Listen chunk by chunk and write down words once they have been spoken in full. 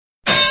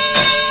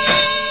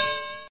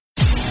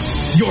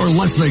You're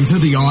listening to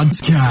the Odds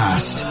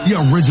Cast, the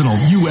original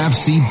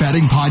UFC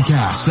betting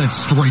podcast that's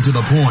straight to the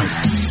point.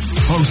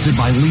 Hosted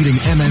by leading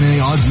MMA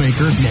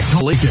oddsmaker Nick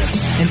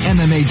Kalikas and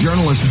MMA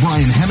journalist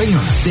Brian Heminger.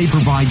 They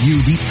provide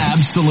you the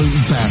absolute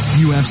best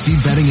UFC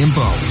betting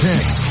info,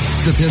 picks,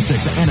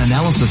 statistics, and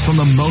analysis from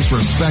the most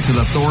respected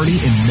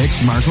authority in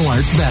mixed martial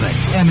arts betting.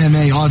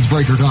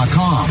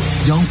 MMAoddsbreaker.com.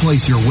 Don't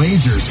place your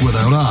wagers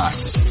without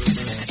us.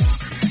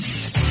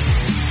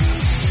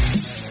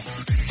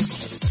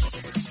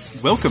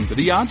 Welcome to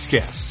the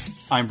Oddscast.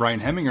 I'm Brian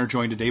Heminger,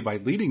 joined today by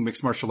leading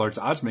mixed martial arts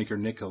oddsmaker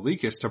Nick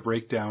Kalikas to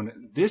break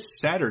down this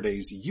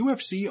Saturday's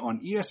UFC on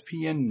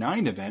ESPN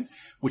 9 event,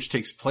 which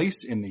takes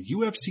place in the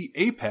UFC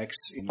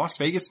Apex in Las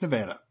Vegas,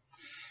 Nevada.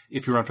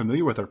 If you're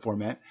unfamiliar with our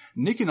format,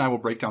 Nick and I will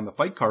break down the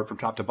fight card from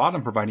top to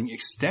bottom, providing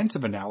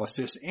extensive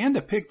analysis and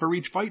a pick for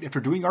each fight after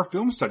doing our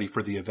film study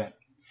for the event.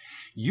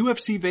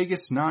 UFC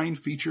Vegas 9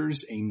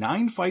 features a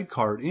 9-fight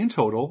card in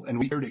total, and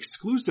we aired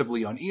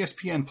exclusively on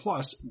ESPN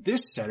Plus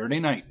this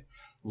Saturday night.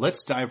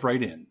 Let's dive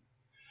right in.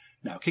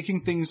 Now,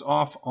 kicking things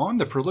off on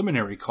the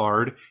preliminary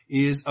card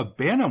is a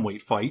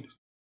bantamweight fight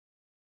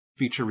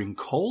featuring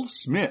Cole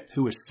Smith,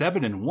 who is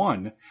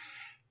 7-1,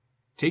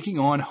 taking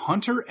on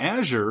Hunter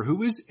Azure,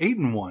 who is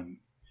 8-1.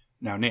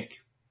 Now, Nick,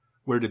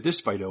 where did this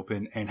fight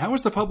open, and how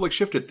has the public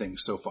shifted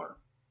things so far?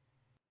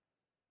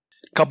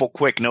 Couple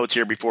quick notes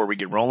here before we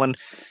get rolling.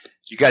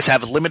 You guys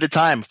have limited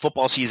time.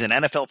 Football season,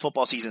 NFL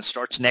football season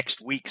starts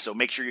next week. So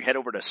make sure you head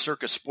over to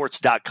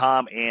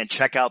circasports.com and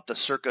check out the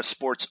Circa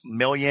Sports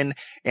Million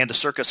and the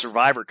Circa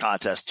Survivor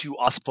contest. 2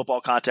 awesome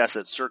football contests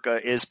that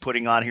Circa is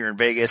putting on here in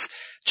Vegas.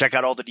 Check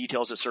out all the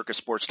details at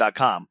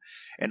circasports.com.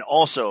 And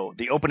also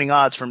the opening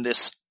odds from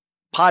this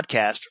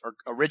podcast are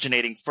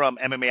originating from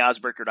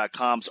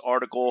MMAoddsbreaker.com's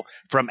article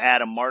from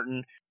Adam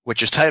Martin,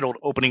 which is titled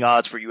Opening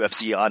Odds for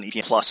UFC on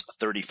ESPN Plus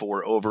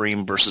 34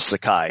 Overeem versus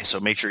Sakai.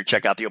 So make sure you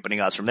check out the opening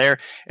odds from there.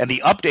 And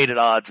the updated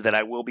odds that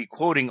I will be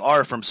quoting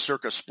are from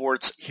Circa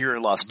Sports here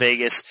in Las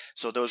Vegas.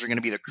 So those are going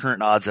to be the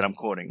current odds that I'm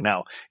quoting.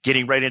 Now,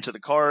 getting right into the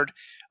card,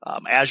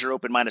 Azure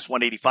open minus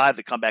 185,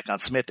 the comeback on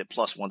Smith at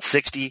plus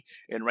 160.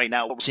 And right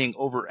now what we're seeing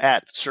over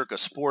at Circa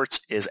Sports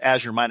is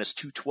Azure minus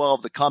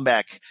 212, the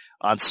comeback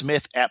on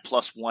Smith at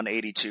plus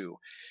 182.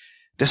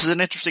 This is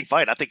an interesting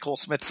fight. I think Cole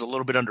Smith is a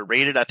little bit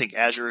underrated. I think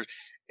Azure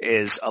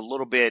is a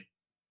little bit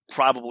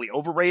probably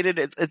overrated.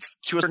 It's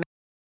to a certain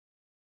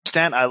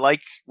extent. I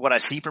like what I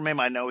see from him.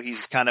 I know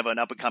he's kind of an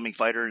up and coming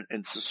fighter,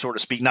 and so to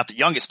speak, not the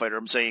youngest fighter.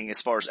 I'm saying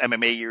as far as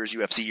MMA years,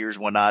 UFC years,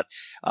 whatnot.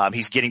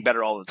 He's getting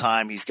better all the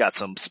time. He's got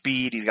some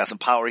speed. He's got some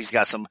power. He's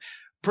got some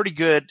pretty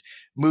good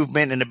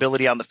movement and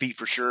ability on the feet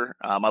for sure.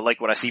 I like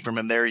what I see from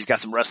him there. He's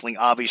got some wrestling,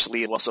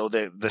 obviously. Also,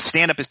 the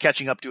stand-up is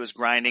catching up to his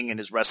grinding and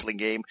his wrestling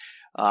game.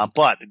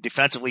 But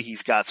defensively,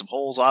 he's got some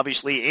holes,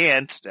 obviously.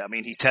 And, I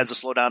mean, he tends to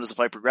slow down as the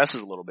fight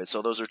progresses a little bit.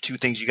 So those are 2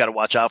 things you got to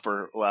watch out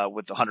for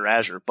with the Hunter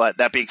Azure. But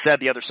that being said,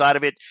 the other side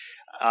of it,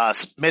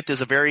 Smith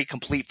is a very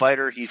complete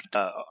fighter. He's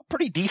a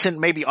pretty decent,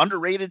 maybe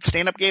underrated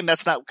stand-up game.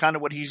 That's not kind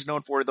of what he's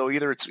known for, though,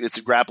 either. It's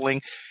a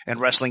grappling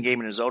and wrestling game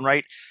in his own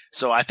right.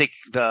 So I think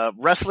the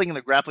wrestling and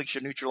the grappling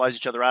should neutralize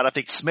each other out. I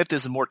think Smith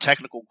is the more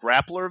technical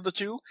grappler of the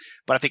 2,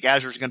 but I think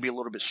Azure is going to be a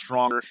little bit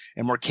stronger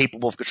and more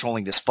capable of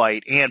controlling this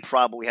fight and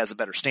probably has a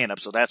better stand-up.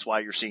 So that's why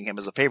you're seeing him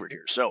as a favorite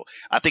here. So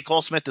I think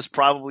Cole Smith is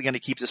probably going to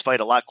keep this fight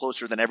a lot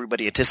closer than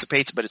everybody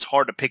anticipates, but it's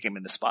hard to pick him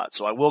in the spot.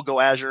 So I will go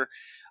Azure.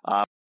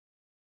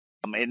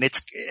 And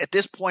it's at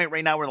this point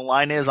right now where the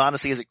line is,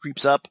 honestly, as it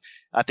creeps up,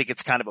 I think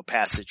it's kind of a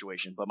pass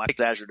situation, but my pick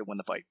is Azure to win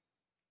the fight.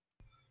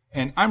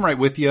 And I'm right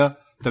with you.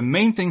 The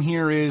main thing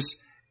here is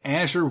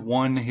Azure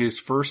won his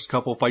first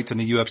couple fights in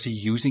the UFC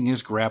using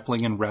his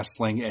grappling and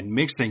wrestling and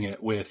mixing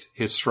it with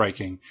his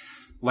striking.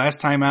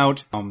 Last time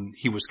out,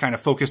 he was kind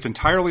of focused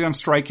entirely on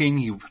striking.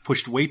 He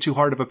pushed way too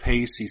hard of a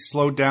pace. He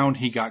slowed down.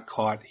 He got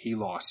caught. He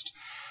lost.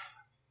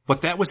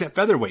 But that was at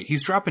featherweight.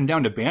 He's dropping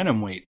down to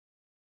bantamweight.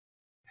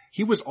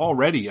 He was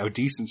already a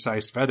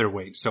decent-sized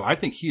featherweight, so I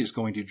think he is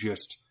going to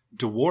just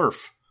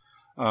dwarf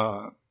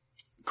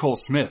Cole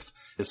Smith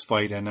this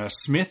fight. And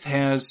Smith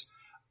has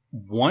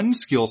one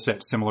skill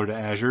set similar to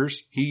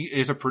Azure's. He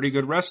is a pretty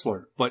good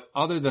wrestler. But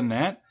other than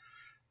that,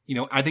 you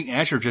know, I think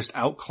Azure just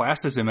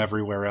outclasses him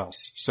everywhere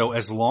else. So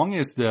as long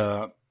as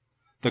the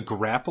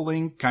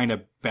grappling kind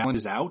of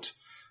balances out,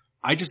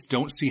 I just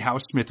don't see how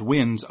Smith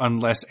wins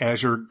unless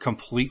Azure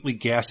completely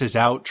gasses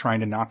out trying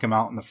to knock him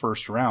out in the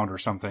first round or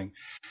something.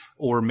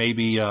 Or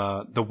maybe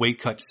the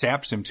weight cut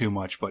saps him too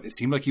much. But it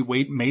seemed like he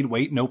made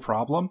weight no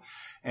problem.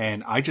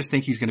 And I just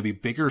think he's going to be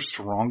bigger,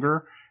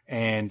 stronger,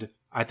 and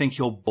I think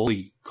he'll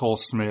bully Cole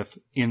Smith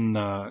in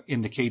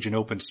the cage in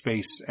open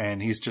space,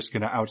 and he's just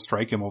going to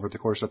outstrike him over the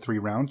course of 3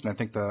 rounds. And I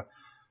think the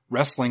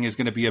wrestling is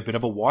going to be a bit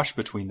of a wash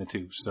between the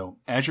two. So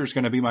Azure's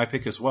going to be my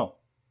pick as well.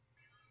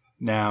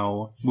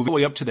 Now, moving all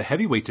the way up to the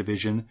heavyweight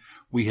division,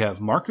 we have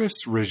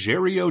Marcus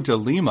Rogerio de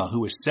Lima,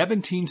 who is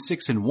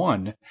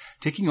 17-6-1,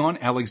 taking on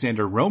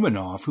Alexander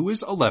Romanov, who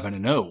is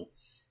 11-0.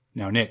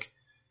 Now, Nick,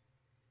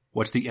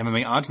 what's the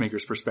MMA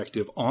oddsmaker's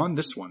perspective on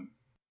this one?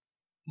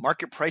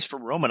 market price for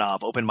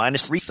Romanov open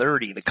minus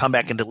 330. The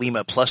comeback into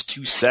Lima plus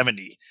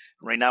 270.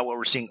 Right now, what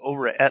we're seeing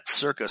over at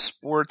Circa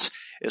Sports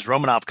is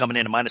Romanov coming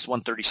in at minus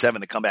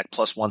 137. The comeback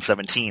plus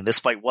 117. This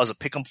fight was a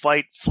pick'em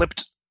fight,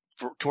 flipped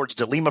towards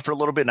De Lima for a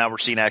little bit. Now we're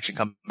seeing action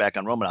come back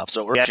on Romanov.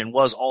 So action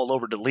was all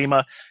over De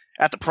Lima.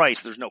 At the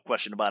price, there's no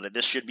question about it.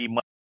 This should be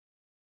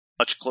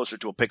much closer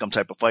to a pick'em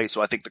type of fight.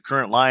 So I think the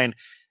current line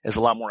is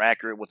a lot more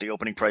accurate what the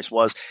opening price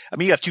was. I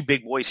mean, you have two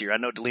big boys here. I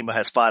know De Lima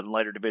has fought in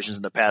lighter divisions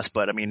in the past,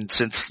 but I mean,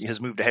 since his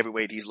move to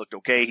heavyweight, he's looked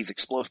okay. He's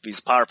explosive. He's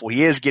powerful.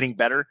 He is getting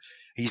better.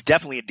 He's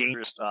definitely a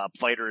dangerous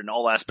fighter in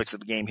all aspects of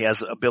the game. He has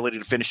the ability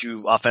to finish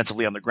you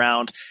offensively on the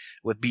ground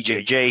with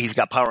BJJ. He's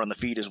got power on the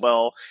feet as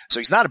well. So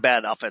he's not a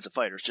bad offensive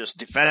fighter. It's just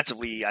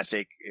defensively, I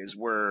think, is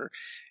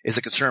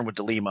a concern with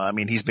De Lima. I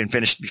mean, he's been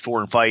finished before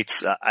in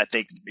fights. I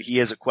think he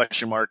is a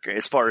question mark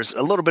as far as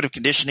a little bit of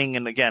conditioning.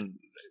 And again,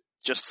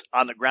 just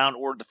on the ground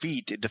or the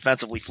feet,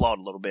 defensively flawed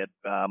a little bit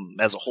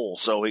as a whole.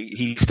 So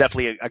he's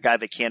definitely a guy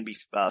that can be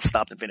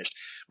stopped and finished.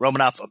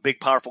 Romanov, a big,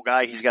 powerful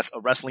guy. He's got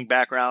a wrestling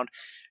background.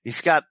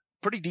 He's got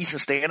pretty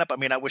decent stand-up. I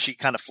mean, I wish he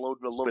kind of flowed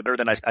a little bit better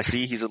than I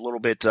see. He's a little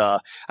bit, I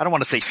don't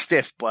want to say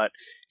stiff, but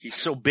he's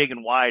so big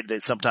and wide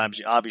that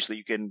sometimes obviously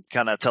you can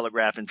kind of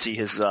telegraph and see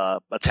his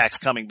attacks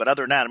coming. But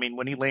other than that, I mean,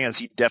 when he lands,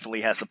 he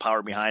definitely has some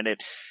power behind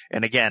it.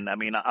 And again, I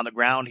mean, on the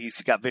ground,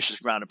 he's got vicious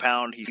ground and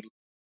pound. He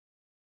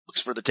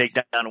looks for the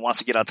takedown and wants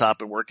to get on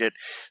top and work it.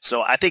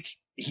 So I think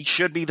he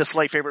should be the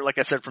slight favorite, like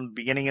I said from the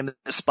beginning in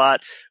this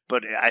spot,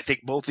 but I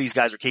think both these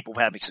guys are capable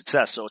of having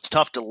success. So it's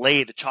tough to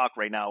lay the chalk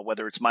right now,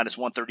 whether it's minus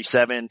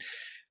 137,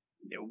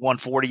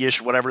 140-ish,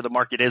 whatever the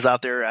market is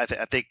out there. I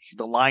think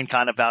the line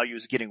kind of value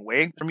is getting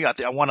away from you.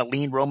 I want to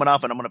lean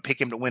Romanov, and I'm going to pick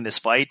him to win this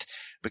fight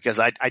because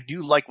I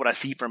do like what I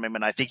see from him,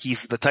 and I think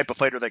he's the type of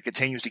fighter that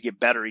continues to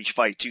get better each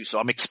fight too. So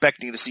I'm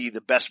expecting to see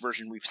the best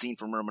version we've seen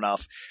from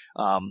Romanov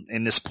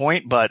in this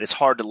point, but it's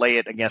hard to lay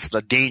it against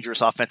a dangerous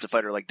offensive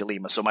fighter like De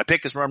Lima. So my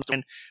pick is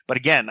Romanov. But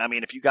again, I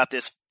mean, if you got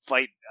this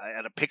fight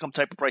at a pick'em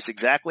type of price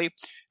exactly,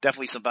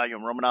 definitely some value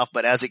on Romanov,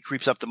 but as it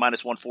creeps up to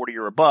minus 140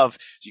 or above,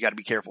 you got to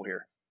be careful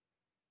here.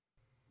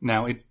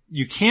 Now,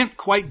 you can't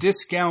quite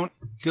discount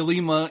De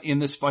Lima in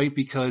this fight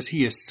because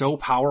he is so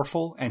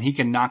powerful and he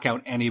can knock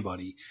out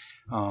anybody.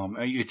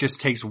 It just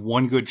takes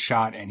one good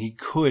shot and he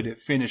could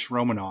finish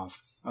Romanov.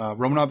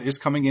 Romanov is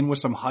coming in with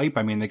some hype.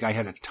 I mean, the guy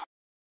had a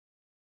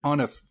ton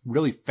of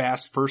really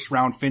fast first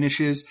round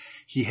finishes.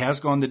 He has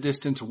gone the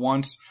distance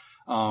once,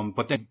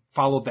 but then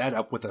followed that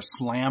up with a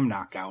slam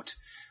knockout.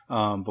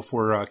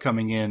 Before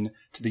coming in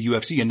to the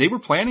UFC. And they were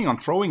planning on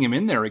throwing him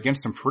in there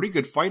against some pretty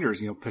good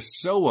fighters,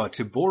 Pessoa,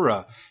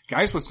 Tybura,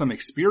 guys with some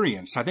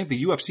experience. I think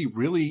the UFC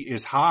really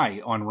is high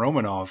on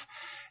Romanov,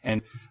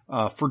 and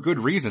for good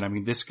reason. I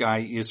mean, this guy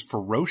is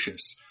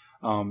ferocious.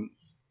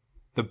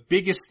 The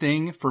biggest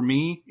thing for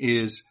me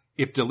is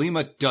if De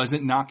Lima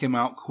doesn't knock him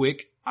out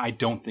quick, I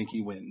don't think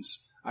he wins.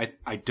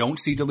 I don't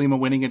see De Lima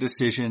winning a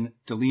decision.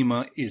 De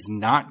Lima is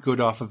not good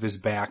off of his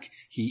back.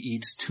 He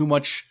eats too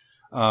much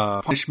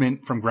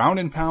punishment from ground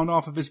and pound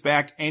off of his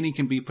back, and he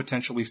can be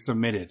potentially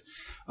submitted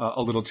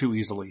a little too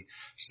easily.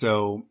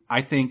 So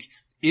I think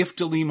if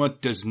De Lima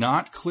does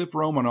not clip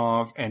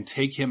Romanov and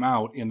take him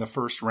out in the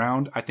first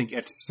round, I think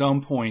at some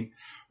point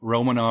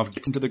Romanov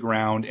gets into the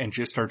ground and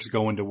just starts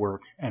going to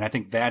work. And I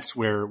think that's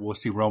where we'll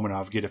see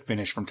Romanov get a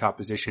finish from top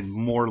position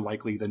more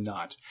likely than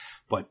not.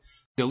 But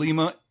De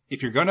Lima,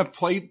 if you're going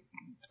to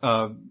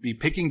be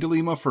picking De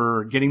Lima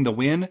for getting the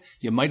win,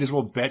 you might as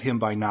well bet him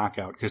by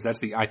knockout because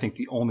that's I think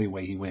the only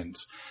way he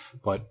wins.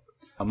 But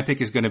my pick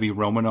is going to be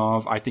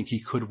Romanov. I think he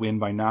could win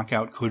by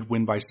knockout, could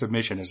win by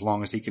submission as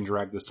long as he can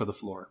drag this to the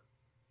floor.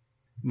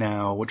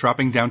 Now, we're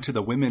dropping down to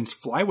the women's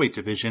flyweight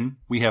division.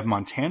 We have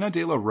Montana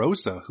De La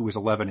Rosa, who is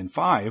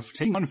 11-5,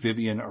 taking on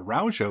Vivian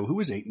Araujo, who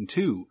is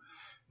 8-2.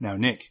 Now,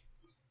 Nick,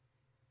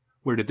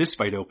 where did this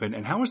fight open,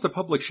 and how has the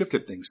public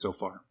shifted things so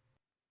far?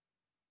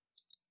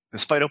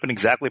 This fight opened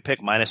exactly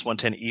pick minus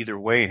 110 either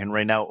way. And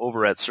right now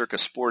over at Circa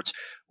Sports,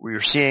 we're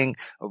seeing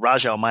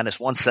Araujo minus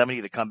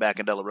 170, the comeback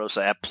in De La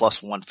Rosa at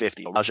plus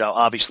 150. Araujo,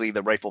 obviously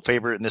the rightful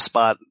favorite in this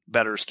spot.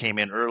 Bettors came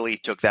in early,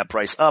 took that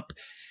price up,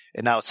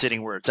 and now it's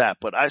sitting where it's at.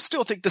 But I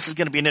still think this is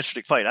going to be an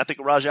interesting fight. I think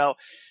Araujo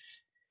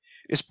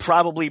is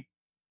probably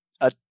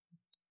a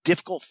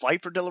difficult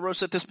fight for De La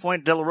Rosa at this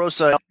point. De La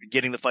Rosa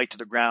getting the fight to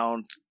the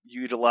ground,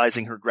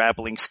 utilizing her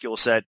grappling skill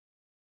set,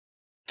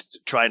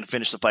 trying to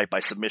finish the fight by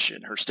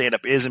submission. Her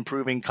stand-up is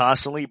improving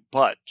constantly,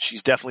 but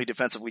she's definitely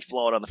defensively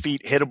flawed on the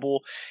feet,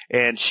 hittable,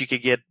 and she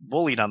could get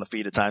bullied on the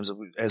feet at times,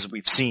 as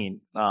we've seen.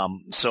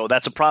 So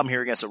that's a problem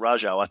here against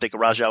Araujo. I think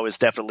Araujo is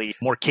definitely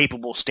more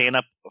capable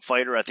stand-up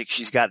fighter. I think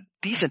she's got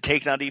decent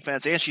takedown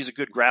defense, and she's a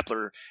good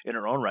grappler in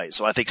her own right.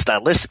 So I think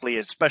stylistically,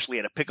 especially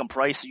at a pick'em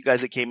price, you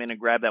guys that came in and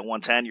grabbed that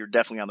 110, you're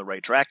definitely on the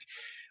right track.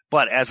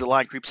 But as the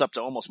line creeps up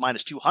to almost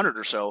minus 200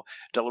 or so,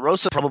 De La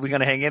Rosa probably going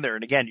to hang in there.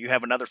 And again, you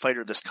have another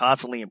fighter that's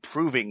constantly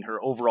improving her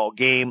overall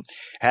game,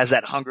 has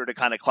that hunger to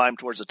kind of climb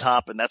towards the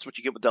top, and that's what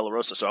you get with De La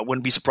Rosa. So I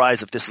wouldn't be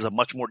surprised if this is a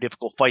much more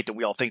difficult fight than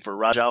we all think for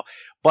Araujo.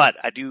 But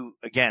I do,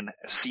 again,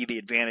 see the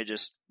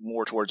advantages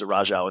more towards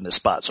Araujo in this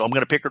spot. So I'm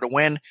going to pick her to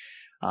win.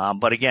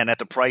 But again, at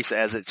the price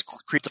as it's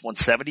creeped up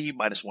 170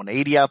 minus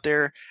 180 out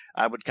there,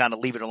 I would kind of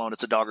leave it alone.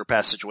 It's a dog or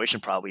pass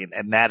situation probably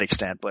in that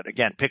extent. But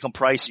again, pick 'em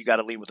price, you got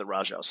to lead with the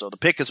Rajah. So the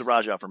pick is a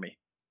Rajah for me.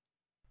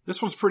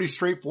 This one's pretty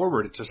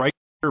straightforward. It's a striker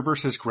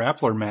versus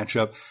grappler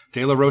matchup.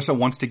 De La Rosa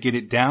wants to get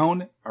it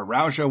down.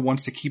 Araujo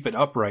wants to keep it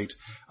upright.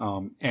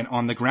 And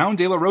on the ground,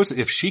 De La Rosa,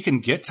 if she can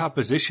get top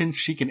position,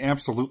 she can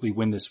absolutely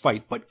win this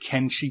fight. But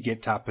can she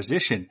get top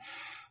position?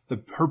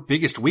 Her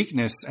biggest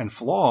weakness and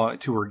flaw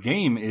to her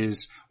game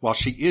is, while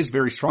she is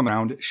very strong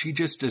around, she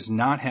just does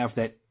not have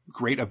that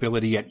great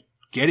ability at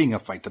getting a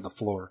fight to the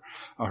floor.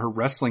 Her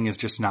wrestling is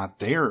just not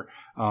there.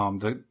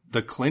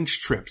 The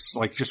clinch trips,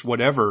 like just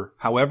whatever,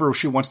 however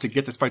she wants to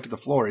get this fight to the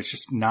floor, it's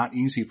just not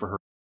easy for her.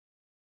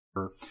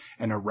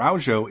 And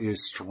Araujo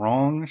is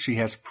strong. She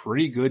has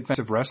pretty good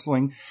defensive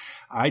wrestling.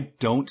 I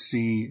don't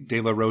see De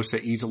La Rosa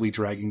easily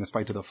dragging this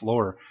fight to the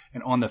floor.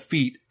 And on the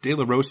feet, De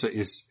La Rosa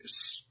is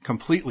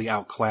completely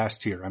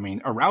outclassed here. I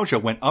mean, Araujo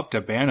went up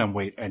to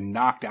bantamweight and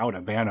knocked out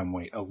a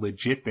bantamweight, a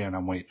legit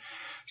bantamweight.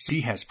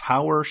 She has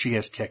power. She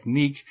has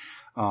technique.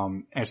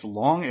 As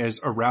long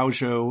as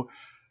Araujo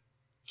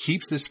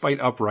keeps this fight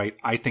upright,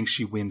 I think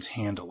she wins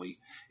handily.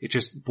 It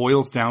just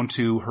boils down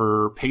to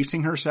her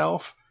pacing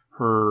herself,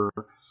 her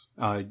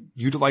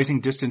utilizing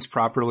distance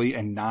properly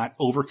and not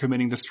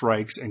overcommitting to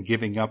strikes and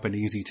giving up an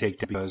easy takedown,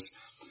 because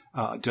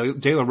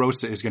De La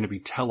Rosa is going to be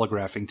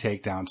telegraphing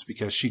takedowns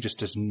because she just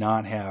does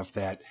not have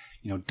that,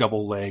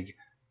 double leg,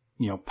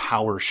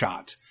 power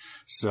shot.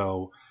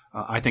 So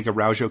I think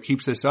Araujo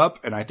keeps this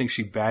up, and I think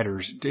she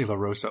batters De La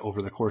Rosa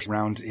over the course of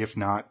rounds, if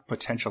not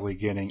potentially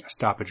getting a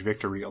stoppage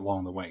victory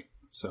along the way.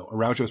 So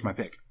Araujo is my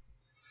pick.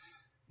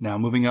 Now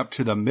moving up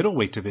to the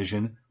middleweight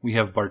division, we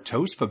have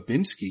Bartosz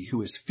Fabinski,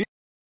 who is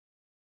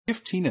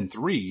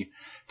 15-3,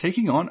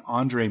 taking on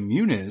Andre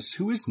Muniz,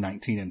 who is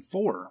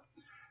 19-4.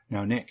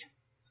 Now, Nick,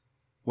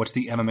 what's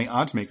the MMA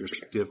oddsmaker's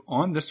perspective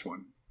on this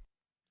one?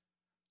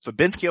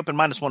 Fabinski open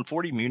minus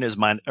 140, Muniz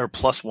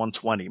plus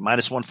 120,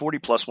 minus 140,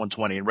 plus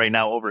 120. And right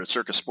now over at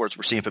Circus Sports,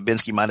 we're seeing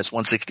Fabinski minus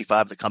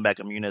 165, the comeback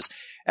of Muniz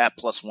at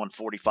plus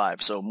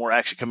 145. So more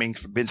action coming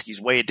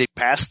Fabinski's way. It did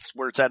pass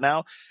where it's at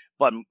now,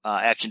 but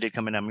action did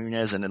come in on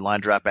Muniz and then line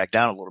drop back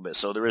down a little bit.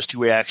 So there is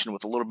two-way action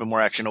with a little bit more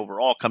action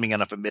overall coming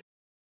in on Fabinski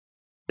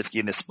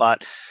in this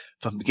spot.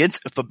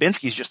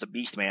 Fabinski is just a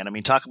beast, man. I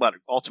mean, talk about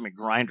ultimate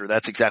grinder.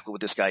 That's exactly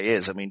what this guy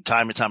is. I mean,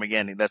 time and time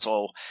again, that's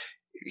all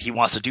he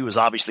wants to do is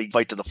obviously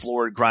fight to the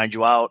floor, grind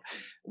you out,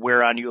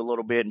 wear on you a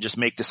little bit, and just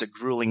make this a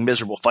grueling,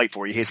 miserable fight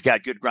for you. He's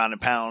got good ground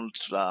and pound.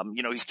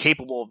 He's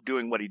capable of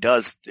doing what he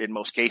does in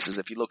most cases.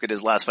 If you look at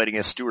his last fight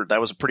against Stewart,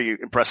 that was a pretty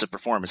impressive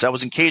performance. That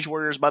was in Cage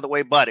Warriors, by the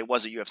way, but it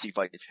was a UFC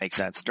fight. It makes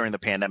sense during the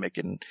pandemic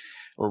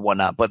or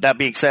whatnot. But that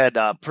being said,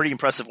 pretty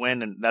impressive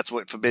win, and that's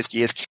what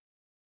Fabinski is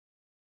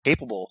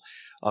capable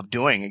of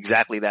doing,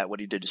 exactly that, what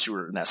he did to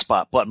Stewart in that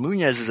spot. But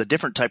Muniz is a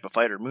different type of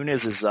fighter.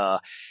 Muniz is,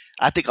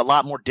 I think, a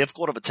lot more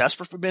difficult of a test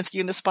for Fabinski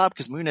in this spot,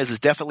 because Muniz is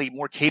definitely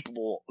more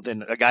capable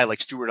than a guy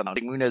like Stewart. I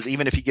think Muniz,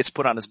 even if he gets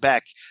put on his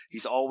back,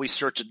 he's always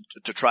searching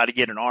to try to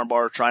get an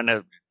armbar, trying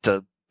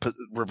to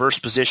reverse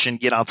position,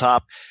 get on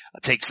top,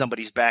 take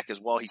somebody's back as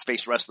well. He's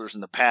faced wrestlers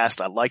in the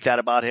past. I like that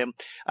about him.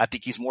 I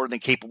think he's more than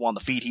capable on the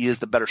feet. He is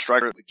the better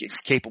striker.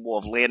 He's capable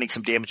of landing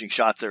some damaging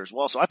shots there as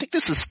well. So I think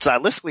this is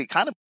stylistically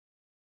kind of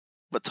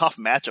a tough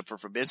matchup for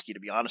Fabinski, to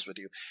be honest with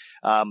you.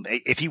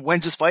 If he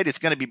wins this fight, it's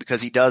going to be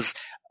because he does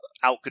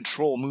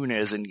out-control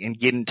Muniz and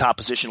get in top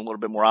position a little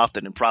bit more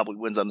often and probably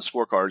wins on the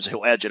scorecards.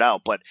 He'll edge it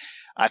out. But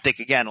I think,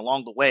 again,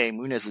 along the way,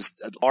 Muniz is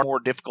far more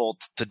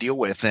difficult to deal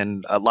with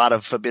than a lot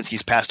of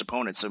Fabinski's past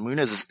opponents. So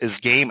Muniz is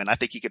game, and I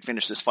think he could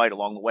finish this fight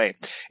along the way.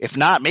 If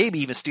not, maybe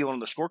even steal on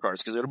the scorecards,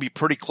 because it'll be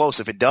pretty close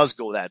if it does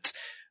go that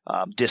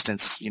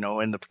distance,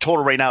 and the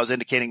total right now is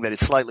indicating that it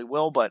slightly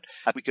will, but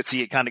we could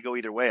see it kind of go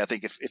either way. I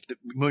think if the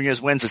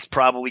Muniz wins, it's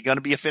probably going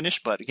to be a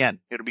finish, but again,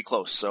 it'll be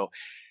close. So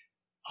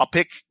I'll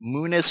pick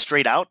Muniz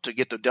straight out to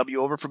get the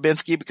W over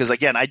Fabinski, because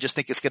again, I just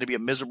think it's going to be a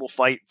miserable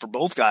fight for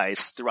both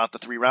guys throughout the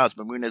 3 rounds,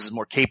 but Muniz is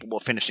more capable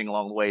of finishing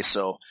along the way.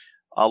 So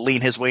I'll lean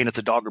his way, and it's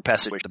a dog or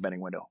pass situation, the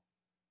betting window.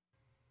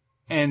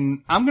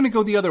 And I'm going to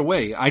go the other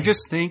way. I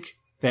just think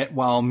that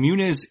while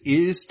Muniz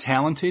is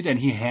talented and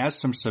he has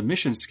some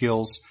submission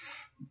skills,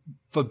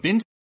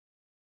 Fabinski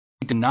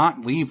did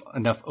not leave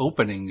enough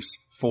openings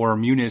for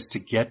Muniz to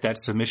get that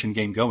submission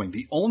game going.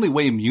 The only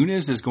way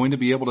Muniz is going to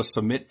be able to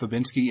submit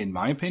Fabinski, in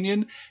my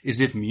opinion,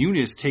 is if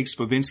Muniz takes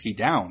Fabinski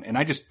down. And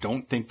I just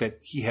don't think that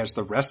he has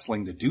the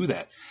wrestling to do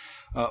that.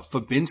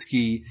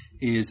 Fabinski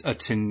is a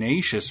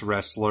tenacious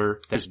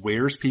wrestler that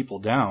wears people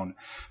down,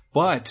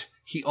 but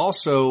he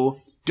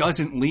also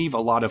doesn't leave a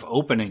lot of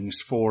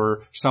openings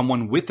for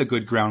someone with a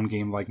good ground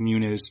game like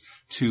Muniz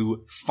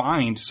to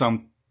find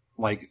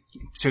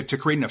to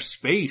create enough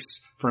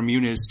space for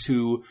Muniz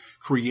to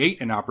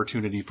create an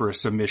opportunity for a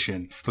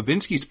submission.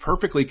 Fabinski's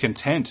perfectly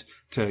content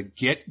to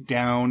get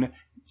down,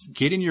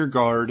 get in your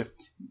guard,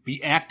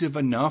 be active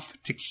enough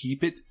to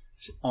keep it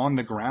on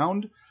the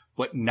ground,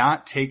 but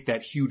not take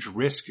that huge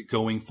risk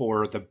going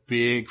for the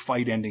big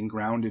fight-ending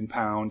ground and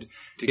pound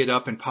to get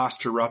up and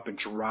posture up and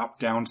drop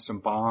down some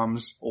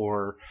bombs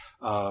or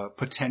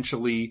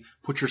potentially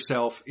put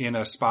yourself in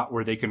a spot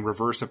where they can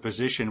reverse a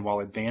position while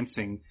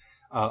advancing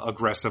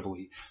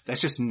aggressively.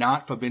 That's just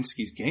not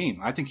Fabinski's game.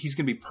 I think he's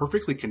going to be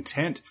perfectly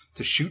content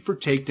to shoot for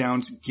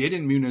takedowns, get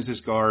in Muniz's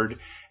guard,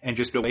 and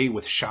just go away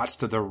with shots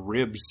to the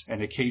ribs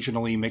and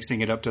occasionally mixing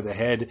it up to the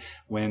head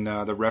when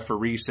the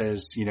referee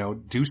says,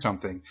 do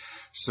something.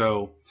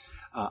 So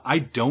I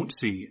don't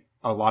see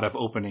a lot of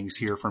openings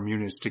here for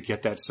Muniz to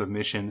get that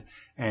submission,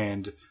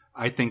 and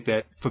I think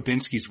that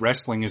Fabinski's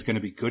wrestling is going to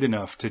be good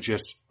enough to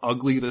just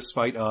ugly this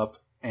fight up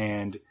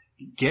and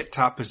get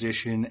top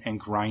position and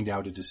grind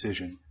out a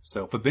decision.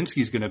 So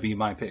Fabinski's going to be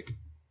my pick.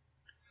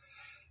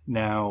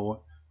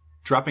 Now,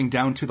 dropping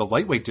down to the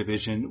lightweight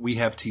division, we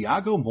have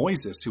Thiago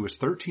Moises, who is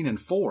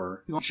 13-4,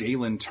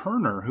 Jalen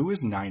Turner, who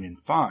is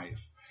 9-5.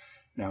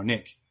 Now,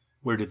 Nick,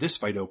 where did this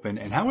fight open,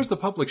 and how has the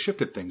public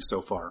shifted things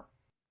so far?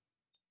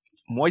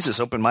 Moises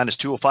open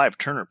 -205,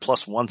 Turner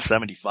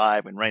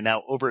 +175. And right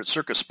now over at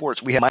Circus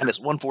Sports, we have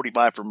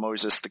 -145 for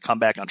Moises, to come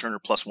back on Turner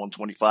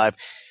 +125.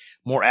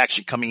 More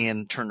action coming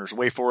in Turner's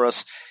way for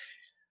us.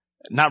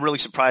 Not really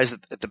surprised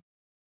at the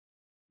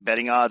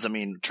betting odds. I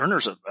mean,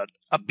 Turner's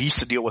a beast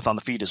to deal with on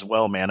the feet as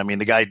well, man. I mean,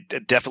 the guy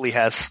definitely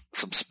has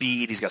some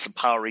speed. He's got some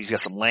power. He's got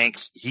some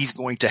length. He's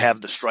going to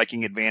have the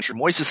striking advantage.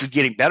 Moises is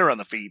getting better on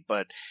the feet,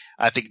 but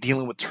I think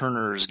dealing with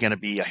Turner is going to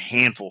be a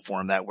handful for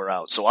him that we're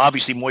out. So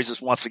obviously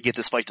Moises wants to get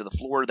this fight to the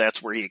floor.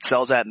 That's where he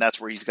excels at, and that's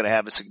where he's going to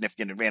have a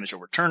significant advantage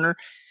over Turner.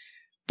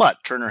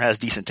 But Turner has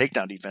decent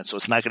takedown defense, so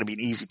it's not going to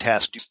be an easy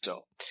task to do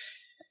so.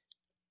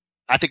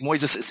 I think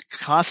Moises is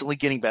constantly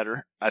getting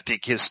better. I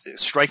think his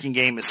striking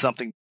game is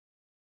something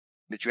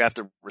that you have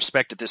to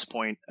respect at this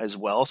point as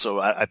well. So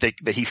I think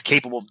that he's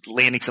capable of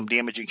landing some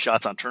damaging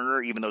shots on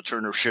Turner, even though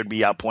Turner should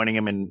be outpointing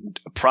him and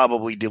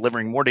probably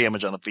delivering more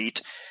damage on the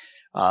feet.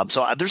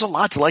 So there's a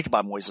lot to like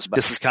about Moises, but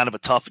this is kind of a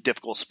tough,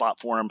 difficult spot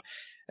for him.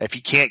 If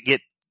he can't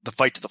get the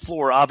fight to the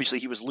floor, obviously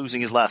he was losing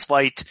his last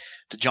fight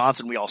to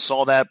Johnson. We all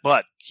saw that,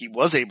 but he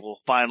was able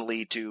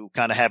finally to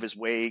kind of have his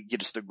way,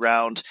 get us to the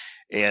ground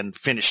and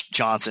finish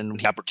Johnson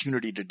the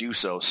opportunity to do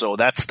so. So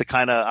that's the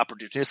kind of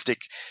opportunistic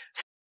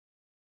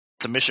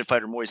submission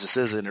fighter Moises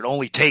is, and it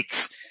only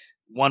takes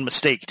one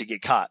mistake to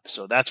get caught.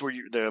 So that's where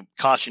the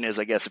caution is,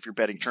 I guess, if you're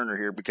betting Turner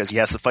here, because he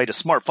has to fight a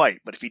smart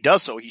fight. But if he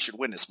does so, he should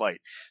win this fight.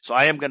 So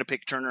I am going to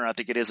pick Turner. I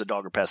think it is a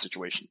dog or pass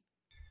situation.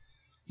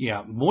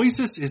 Yeah,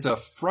 Moises is a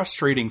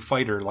frustrating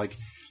fighter. Like,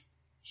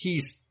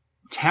 he's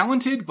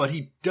talented, but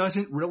he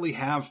doesn't really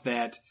have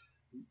that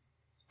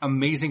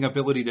amazing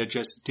ability to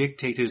just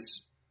dictate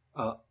his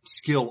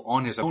skill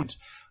on his own.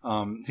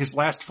 His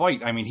last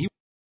fight, I mean, he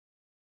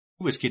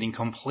was getting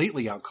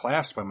completely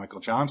outclassed by Michael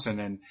Johnson,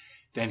 and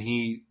then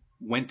he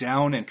went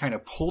down and kind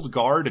of pulled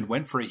guard and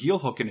went for a heel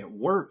hook, and it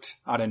worked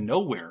out of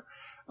nowhere.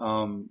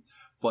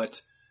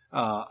 But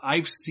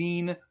I've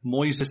seen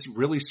Moises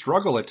really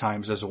struggle at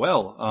times as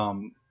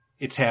well.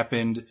 It's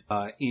happened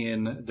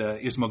in the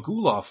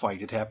Ismagulov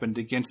fight. It happened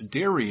against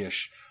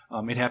Dariush.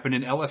 It happened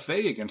in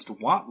LFA against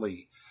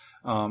Watley.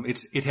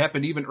 It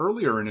happened even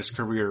earlier in his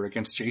career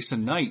against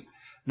Jason Knight.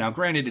 Now,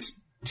 granted, it's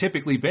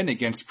typically been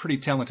against pretty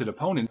talented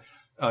opponents.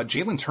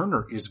 Jalen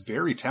Turner is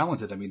very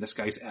talented. I mean, this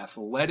guy's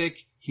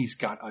athletic. He's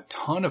got a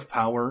ton of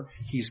power.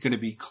 He's going to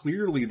be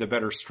clearly the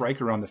better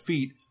striker on the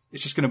feet.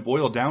 It's just going to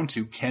boil down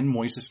to, can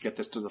Moises get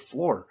this to the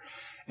floor?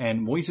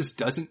 And Moises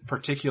doesn't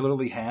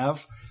particularly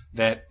have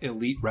that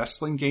elite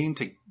wrestling game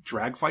to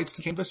drag fights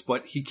to canvas,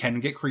 but he can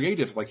get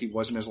creative like he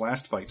was in his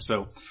last fight.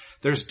 So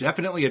there's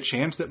definitely a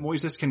chance that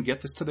Moises can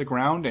get this to the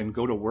ground and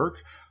go to work,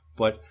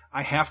 but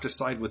I have to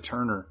side with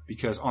Turner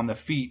because on the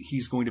feet,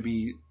 he's going to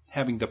be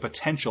having the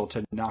potential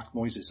to knock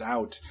Moises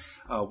out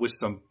with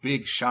some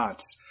big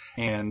shots.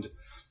 And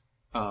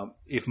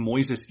if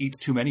Moises eats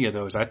too many of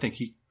those, I think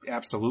he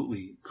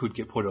absolutely could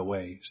get put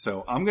away.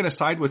 So I'm going to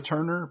side with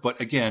Turner, but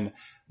again,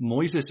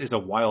 Moises is a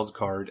wild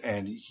card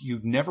and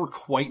you never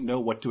quite know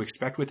what to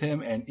expect with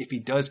him. And if he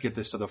does get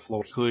this to the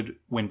floor, he could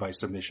win by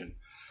submission,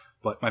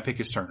 but my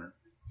pick is Turner.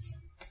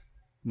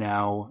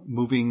 Now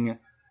moving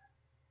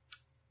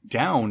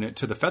down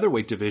to the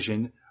featherweight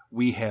division,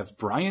 we have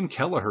Brian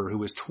Kelleher,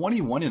 who is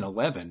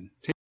 21-11,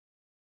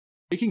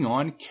 taking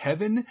on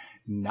Kevin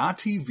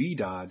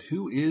Natividad,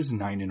 who is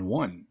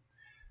 9-1.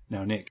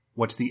 Now, Nick,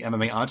 what's the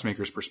MMA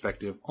oddsmaker's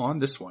perspective on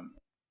this one?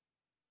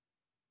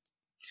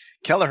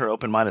 Kelleher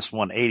open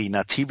 -180,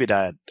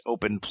 Natividad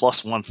open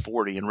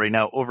 +140, and right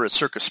now over at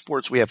Circus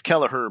Sports we have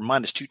Kelleher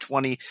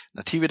 -220,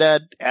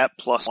 Natividad at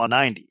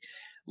 +190.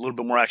 A little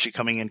bit more action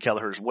coming in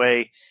Kelleher's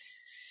way.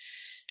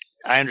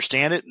 I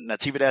understand it.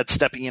 Natividad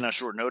stepping in on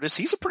short notice.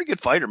 He's a pretty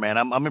good fighter, man.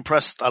 I'm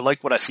impressed. I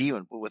like what I see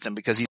with him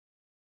because he's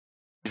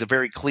a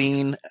very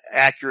clean,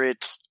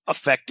 accurate,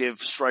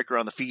 effective striker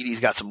on the feet. He's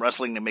got some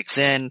wrestling to mix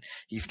in.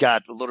 He's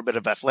got a little bit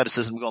of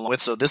athleticism going along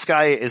with. So this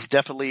guy is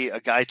definitely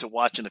a guy to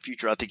watch in the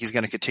future. I think he's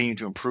going to continue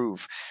to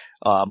improve.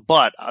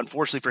 But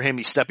unfortunately for him,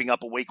 he's stepping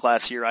up a weight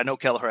class here. I know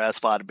Kelleher has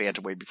fought a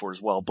bantamweight before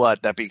as well,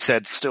 but that being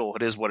said, still,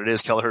 it is what it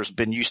is. Kelleher's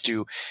been used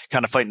to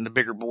kind of fighting the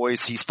bigger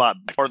boys. He's fought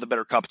far the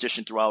better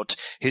competition throughout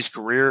his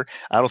career.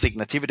 I don't think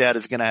Natividad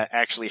is going to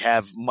actually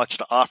have much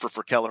to offer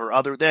for Kelleher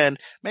other than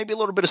maybe a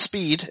little bit of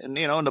speed. And,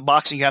 you know, in the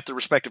boxing, you have to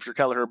respect if you're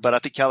Kelleher, but I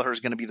think Kelleher is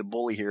going to be the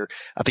bully here.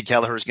 I think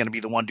Kelleher is going to be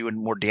the one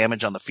doing more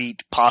damage on the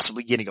feet,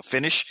 possibly getting a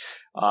finish.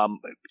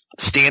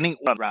 Standing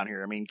around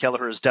here. I mean,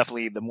 Kelleher is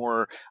definitely the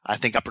more, I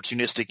think,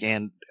 opportunistic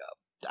and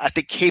I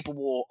think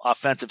capable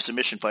offensive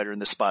submission fighter in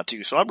this spot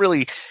too. So I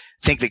really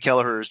think that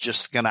Kelleher is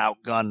just going to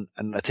outgun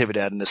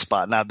Natividad in this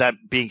spot. Now, that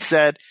being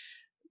said,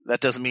 that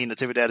doesn't mean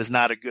Natividad is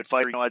not a good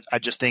fighter. You know, I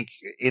just think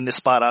in this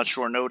spot on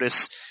short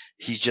notice,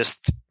 he's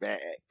just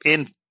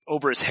in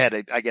over his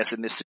head, I guess,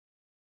 in this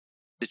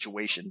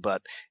situation,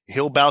 but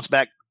he'll bounce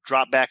back,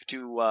 drop back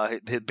to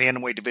his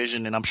bantamweight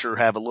division, and I'm sure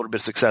have a little bit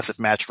of success if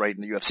matched right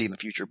in the UFC in the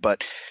future.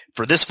 But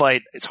for this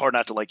fight, it's hard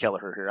not to like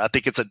Kelleher here. I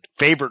think it's a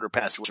favorite or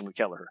pass with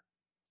Kelleher.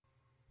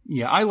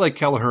 Yeah, I like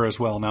Kelleher as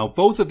well. Now,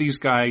 both of these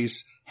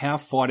guys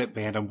have fought at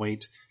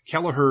bantamweight.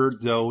 Kelleher,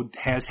 though,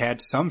 has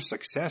had some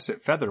success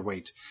at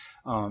featherweight.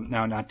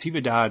 Now,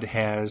 Natividad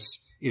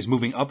is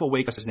moving up a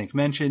weight, as Nick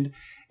mentioned,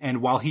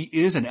 and while he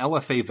is an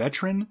LFA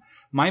veteran,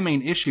 my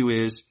main issue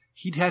is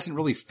he hasn't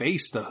really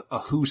faced a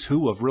who's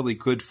who of really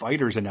good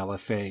fighters in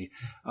LFA.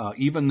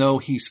 Even though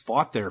he's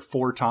fought there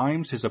 4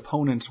 times, his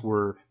opponents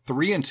were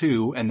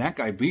 3-2, and that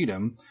guy beat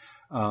him.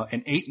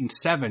 An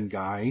 8-7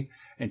 guy,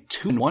 and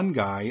 2-1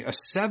 guy, a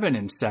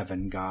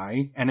 7-7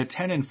 guy, and a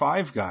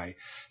 10-5 guy.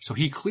 So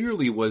he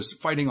clearly was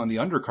fighting on the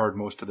undercard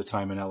most of the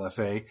time in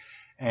LFA.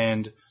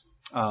 And,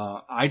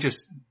 I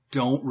just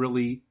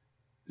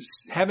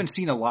haven't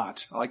seen a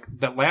lot. Like,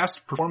 that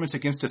last performance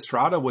against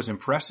Estrada was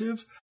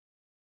impressive,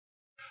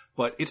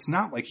 but it's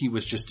not like he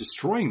was just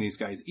destroying these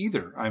guys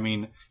either. I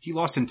mean, he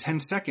lost in 10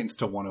 seconds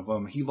to one of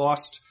them. He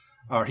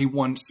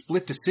won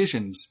split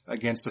decisions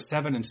against a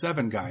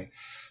 7-7 guy.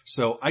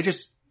 So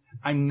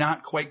I'm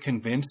not quite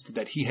convinced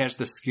that he has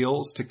the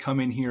skills to come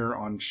in here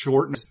on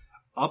shortness,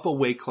 up a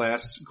weight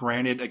class,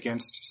 granted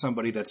against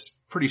somebody that's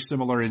pretty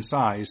similar in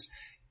size,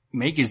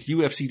 make his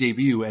UFC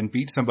debut and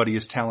beat somebody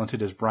as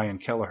talented as Brian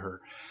Kelleher.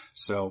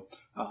 So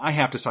I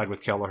have to side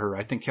with Kelleher.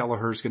 I think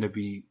Kelleher is going to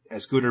be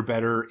as good or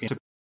better in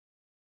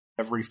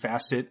every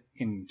facet,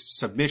 in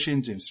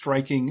submissions, in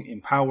striking,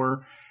 in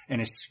power,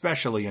 and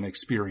especially in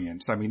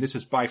experience. I mean, this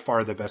is by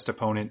far the best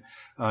opponent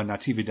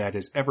Natividad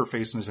has ever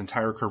faced in his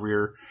entire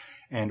career.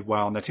 And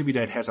while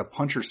Natividad has a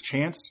puncher's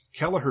chance,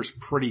 Kelleher's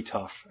pretty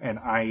tough. And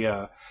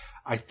I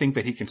think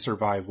that he can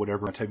survive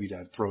whatever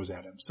Natividad throws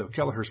at him. So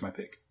Kelleher's my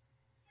pick.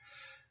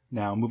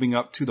 Now, moving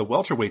up to the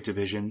welterweight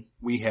division,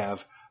 we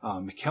have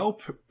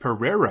Mikel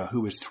Pereira,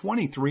 who is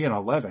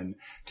 23-11,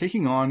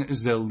 taking on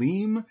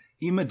Zelim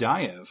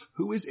Imadaev,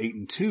 who is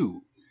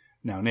 8-2.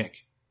 Now,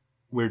 Nick,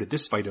 where did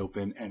this fight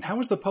open, and how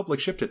has the public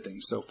shipped at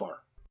things so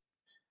far?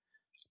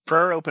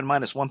 Pereira opened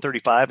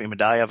 -135,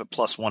 Imadaev at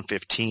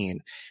 +115.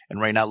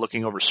 And right now,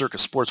 looking over Circa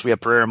Sports, we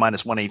have Pereira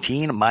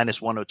 -118,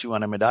 -102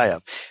 on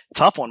Imadaev.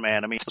 Tough one,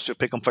 man. I mean, it's close to a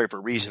pick'em fight for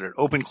a reason. It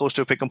opened close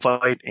to a pick'em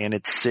fight, and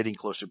it's sitting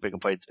close to a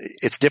pick'em fight.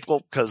 It's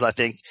difficult because I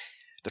think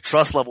the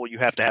trust level you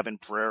have to have in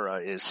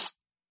Pereira is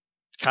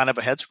kind of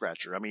a head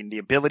scratcher. I mean, the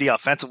ability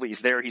offensively is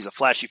there. He's a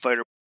flashy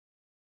fighter.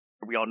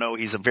 We all know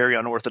he's a very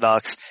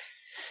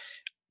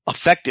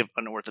effective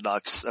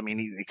unorthodox. I mean,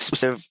 he's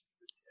explosive,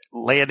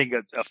 landing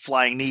a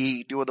flying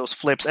knee, doing those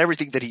flips,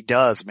 everything that he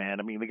does,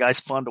 man. I mean, the guy's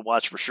fun to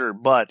watch for sure,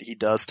 but he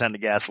does tend to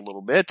gas a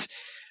little bit.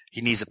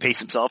 He needs to pace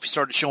himself. He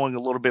started showing a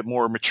little bit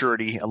more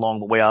maturity along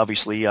the way,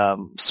 obviously,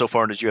 so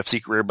far in his UFC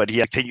career, but he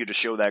continued to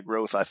show that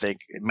growth, I think,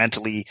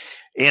 mentally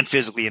and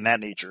physically in that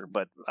nature.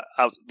 But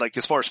like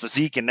as far as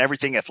physique and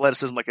everything,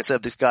 athleticism, like I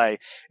said, this guy,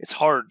 it's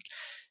hard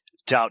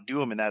to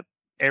outdo him in that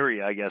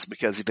area, I guess,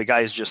 because the guy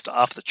is just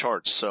off the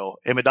charts. So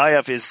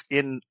Imadaev is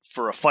in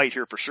for a fight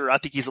here for sure. I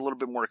think he's a little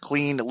bit more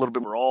clean, a little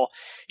bit more raw.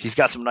 He's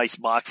got some nice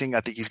boxing.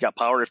 I think he's got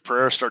power. If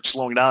Pereira starts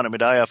slowing down,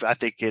 Imadaev, I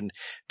think, can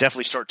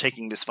definitely start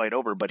taking this fight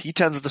over, but he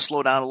tends to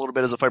slow down a little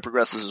bit as the fight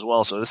progresses as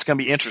well. So this is going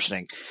to be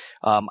interesting.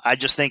 I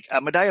just think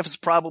Imadaev is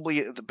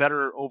probably the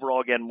better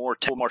overall, again, more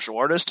technical martial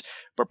artist,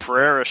 but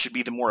Pereira should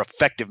be the more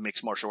effective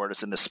mixed martial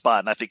artist in this spot.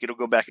 And I think it'll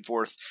go back and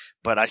forth,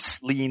 but I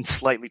lean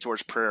slightly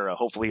towards Pereira.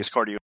 Hopefully his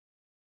cardio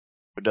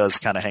does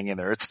kind of hang in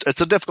there.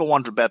 It's a difficult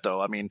one to bet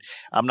though. I mean,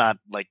 I'm not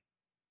like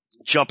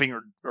jumping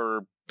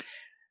or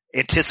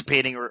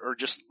anticipating or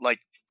just like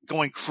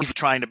going crazy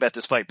trying to bet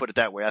this fight, put it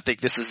that way. I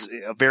think this is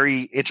a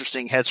very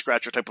interesting head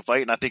scratcher type of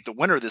fight. And I think the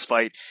winner of this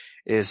fight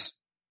is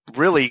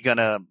really going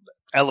to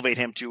elevate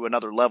him to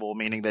another level,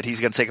 meaning that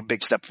he's going to take a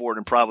big step forward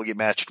and probably get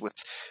matched with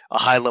a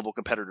high level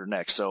competitor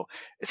next. So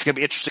it's going to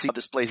be interesting to see how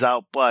this plays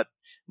out, but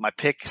my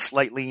pick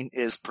slightly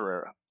is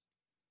Pereira.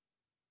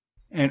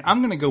 And I'm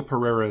going to go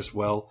Pereira as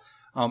well.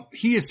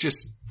 He is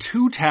just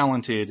too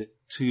talented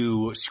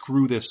to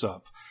screw this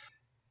up.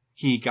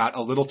 He got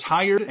a little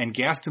tired and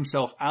gassed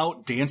himself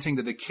out dancing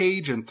to the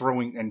cage and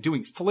throwing and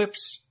doing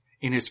flips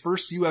in his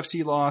first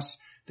UFC loss.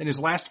 In his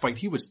last fight,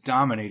 he was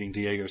dominating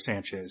Diego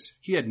Sanchez.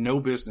 He had no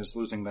business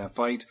losing that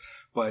fight,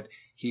 but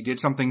he did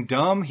something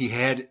dumb. He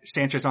had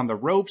Sanchez on the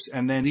ropes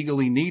and then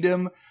legally kneed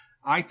him.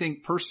 I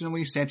think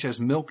personally Sanchez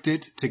milked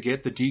it to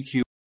get the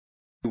DQ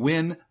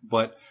win,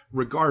 but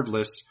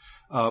regardless,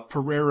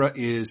 Pereira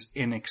is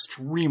an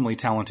extremely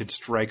talented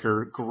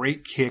striker,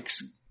 great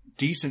kicks,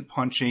 decent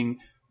punching,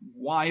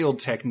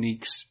 wild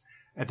techniques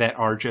that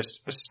are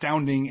just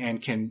astounding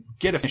and can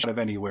get a finish out of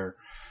anywhere.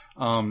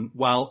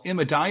 While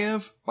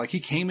Imadaev, he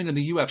came into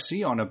the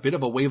UFC on a bit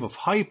of a wave of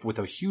hype with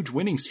a huge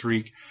winning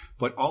streak,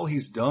 but all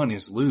he's done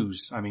is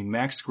lose. I mean,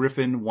 Max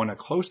Griffin won a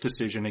close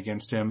decision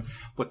against him,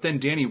 but then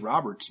Danny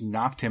Roberts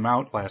knocked him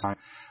out last time.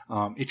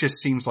 It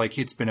just seems like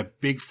it's been a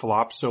big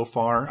flop so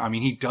far. I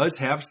mean, he does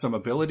have some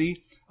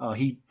ability.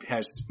 He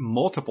has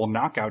multiple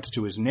knockouts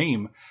to his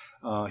name.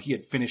 He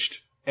had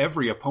finished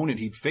every opponent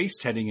he'd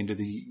faced heading into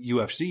the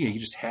UFC, and he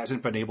just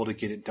hasn't been able to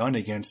get it done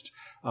against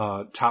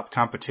top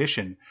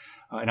competition.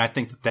 And I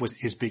think that was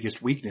his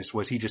biggest weakness,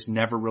 was he just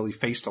never really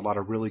faced a lot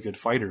of really good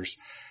fighters.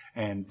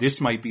 And this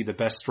might be the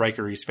best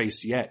striker he's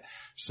faced yet.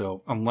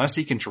 So unless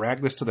he can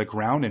drag this to the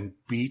ground and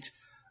beat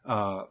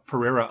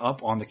Pereira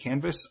up on the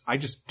canvas, I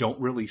just don't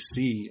really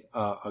see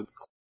a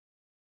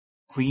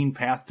clean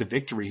path to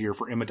victory here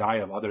for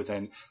Imadaev other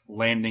than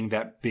landing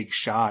that big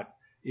shot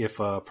if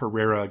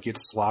Pereira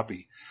gets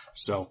sloppy.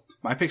 So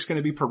my pick's going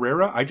to be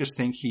Pereira. I just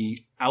think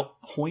he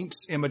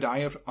outpoints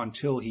Imadaev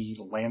until he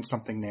lands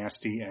something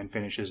nasty and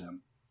finishes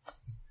him.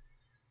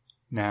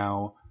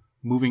 Now,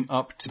 moving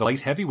up to the light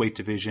heavyweight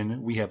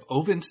division, we have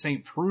Ovince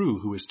St. Preux,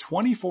 who is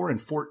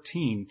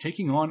 24-14,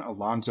 taking on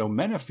Alonzo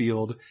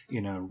Menifield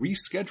in a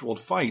rescheduled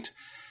fight,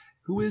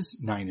 who is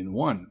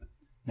 9-1.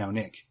 Now,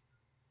 Nick,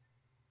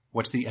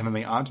 what's the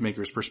MMA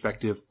oddsmaker's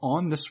perspective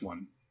on this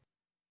one?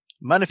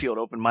 Menifield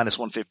open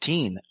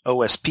 -115,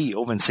 OSP,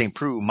 Ovince St.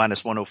 Preux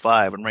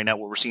 -105, and right now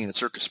what we're seeing at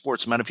Circus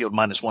Sports, Menifield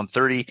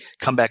 -130,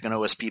 comeback on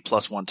OSP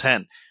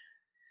 +110.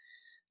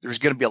 There's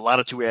going to be a lot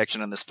of two-way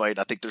action in this fight.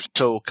 I think there's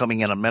coming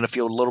in on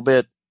Menifield a little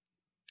bit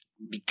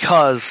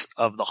because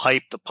of the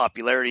hype, the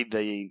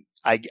popularity,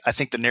 I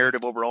think the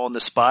narrative overall in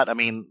this spot. I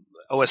mean,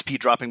 OSP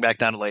dropping back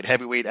down to light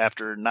heavyweight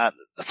after not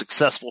a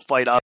successful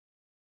fight,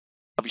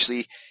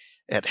 obviously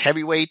at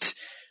heavyweight,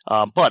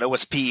 but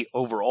OSP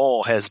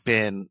overall has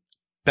been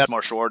better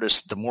martial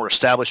artist, the more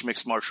established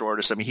mixed martial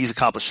artist. I mean, he's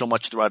accomplished so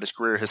much throughout his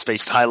career, has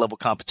faced high level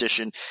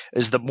competition,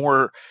 is the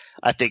more,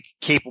 I think,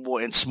 capable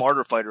and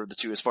smarter fighter of the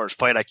two as far as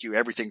fight IQ,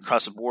 everything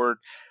across the board.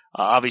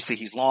 Obviously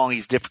he's long,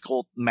 he's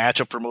difficult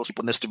matchup for most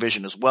people in this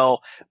division as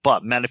well,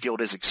 but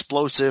Menifield is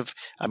explosive.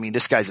 I mean,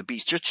 this guy's a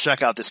beast. Just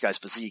check out this guy's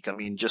physique. I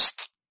mean,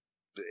 just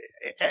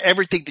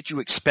everything that you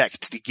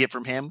expect to get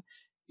from him,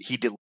 he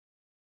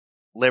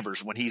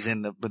delivers when he's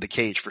in the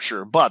cage for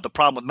sure. But the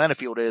problem with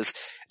Menifield is,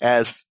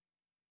 as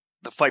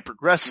the fight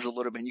progresses a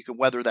little bit and you can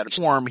weather that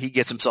storm, he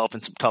gets himself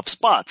in some tough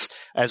spots,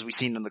 as we've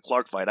seen in the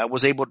Clark fight. I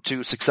was able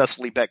to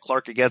successfully bet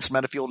Clark against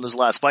Menifield in his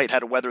last fight, had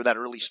to weather that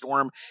early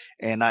storm,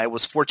 and I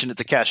was fortunate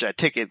to cash that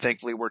ticket.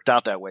 Thankfully, it worked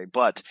out that way.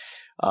 But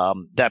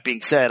that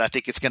being said, I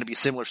think it's going to be a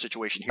similar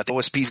situation here. I think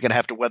OSP is going to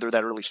have to weather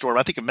that early storm.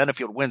 I think if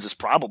Menifield wins, it's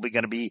probably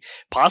going to be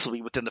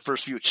possibly within the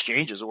first few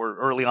exchanges or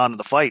early on in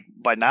the fight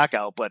by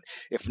knockout. But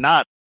if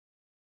not,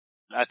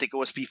 I think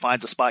OSP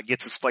finds a spot,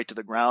 gets his fight to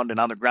the ground, and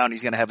on the ground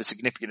he's going to have a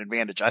significant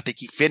advantage. I think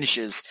he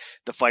finishes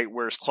the fight,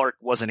 whereas Clark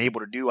wasn't able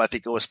to do. I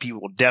think OSP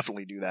will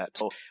definitely do that.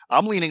 So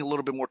I'm leaning a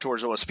little bit more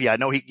towards OSP. I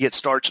know he can get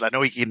starched, and I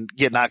know he can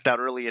get knocked out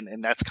early,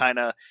 and that's kind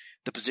of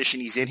the position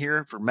he's in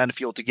here for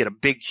Menifield to get a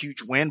big,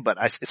 huge win. But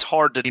it's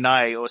hard to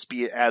deny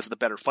OSP as the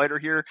better fighter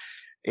here.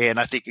 And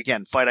I think,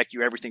 again, fight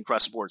IQ, everything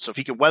across the board. So if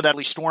he can weather that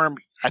early storm,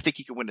 I think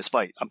he can win this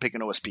fight. I'm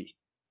picking OSP.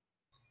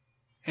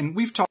 And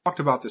we've talked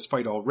about this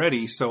fight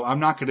already, so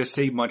I'm not going to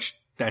say much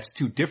that's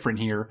too different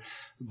here.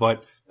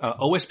 But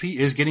OSP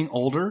is getting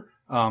older.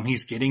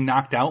 He's getting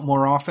knocked out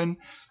more often.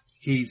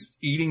 He's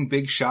eating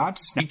big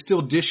shots. He can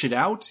still dish it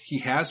out. He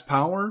has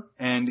power,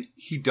 and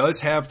he does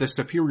have the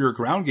superior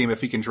ground game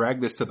if he can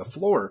drag this to the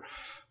floor.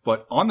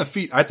 But on the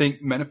feet, I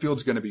think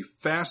Menifield's going to be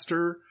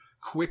faster,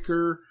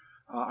 quicker.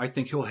 I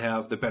think he'll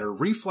have the better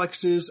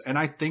reflexes, and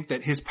I think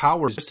that his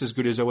power is just as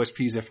good as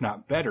OSP's, if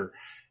not better.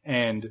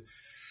 And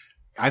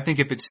I think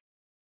if it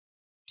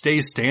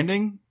stays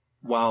standing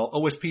while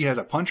OSP has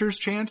a puncher's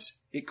chance,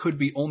 it could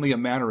be only a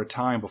matter of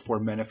time before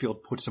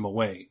Menifield puts him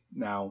away.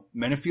 Now,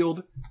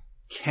 Menifield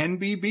can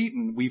be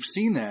beaten. We've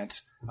seen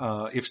that.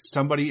 If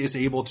somebody is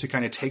able to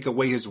kind of take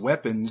away his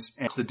weapons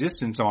and the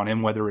distance on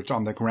him, whether it's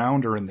on the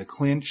ground or in the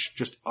clinch,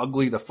 just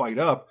ugly the fight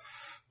up.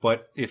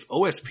 But if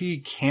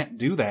OSP can't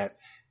do that,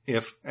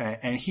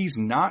 and he's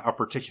not a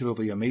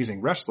particularly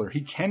amazing wrestler,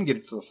 he can get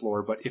it to the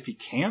floor, but if he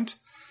can't,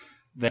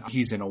 then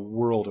he's in a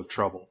world of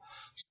trouble.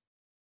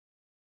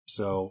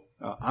 So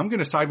I'm going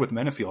to side with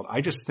Menifield.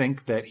 I just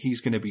think that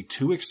he's going to be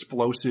too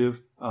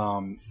explosive.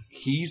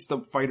 He's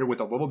the fighter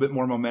with a little bit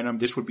more momentum.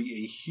 This would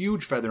be a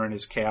huge feather in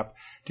his cap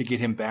to get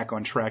him back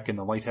on track in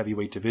the light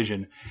heavyweight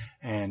division.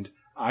 And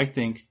I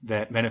think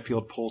that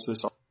Menifield pulls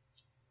this off.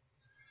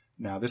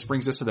 Now, this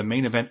brings us to the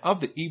main event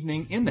of the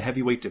evening in the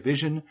heavyweight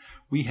division.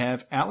 We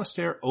have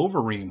Alistair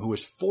Overeem, who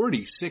is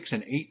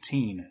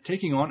 46-18,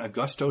 taking on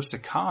Augusto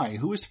Sakai,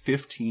 who is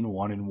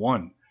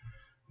 15-1-1.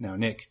 Now,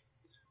 Nick,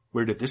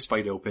 where did this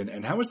fight open,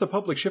 and how has the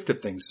public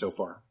shifted things so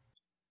far?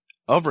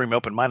 Overeem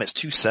open minus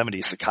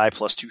 270, Sakai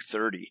plus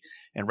 230.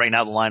 And right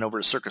now the line over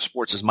at Circus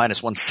Sports is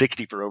minus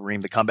 160 for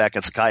Overeem. The comeback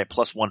at Sakai at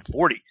plus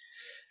 140.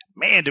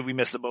 Man, did we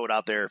miss the boat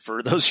out there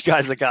for those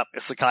guys that got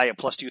Sakai at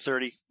plus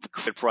 230.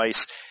 Good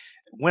price.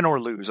 Win or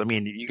lose. I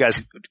mean, you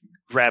guys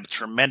grab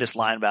tremendous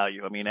line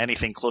value. I mean,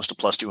 anything close to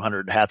plus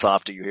 200, hats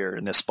off to you here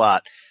in this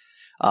spot.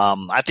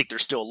 I think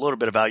there's still a little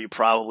bit of value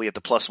probably at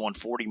the plus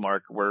 140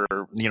 mark where,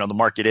 the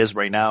market is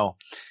right now.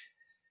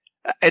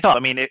 I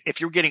mean,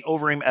 if you're getting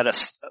Overeem at a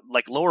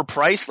lower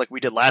price like we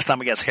did last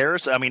time against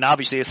Harris, I mean,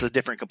 obviously it's a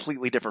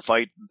completely different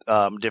fight,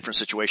 different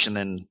situation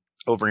than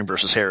Overeem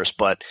versus Harris,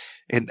 but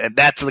and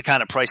that's the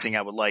kind of pricing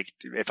I would like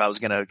if I was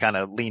going to kind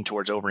of lean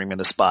towards Overeem in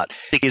this spot.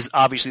 I think he's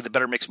obviously the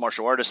better mixed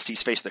martial artist.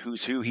 He's faced the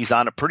who's who. He's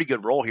on a pretty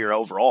good roll here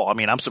overall. I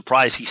mean, I'm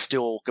surprised he's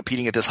still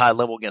competing at this high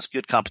level against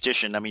good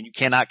competition. I mean, you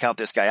cannot count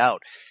this guy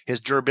out.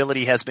 His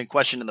durability has been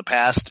questioned in the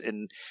past,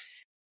 and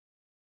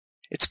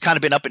it's kind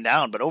of been up and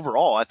down, but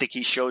overall, I think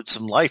he showed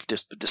some life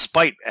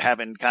despite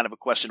having kind of a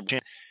questionable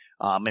chin,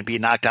 and being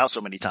knocked out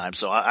so many times.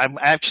 So I've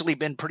actually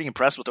been pretty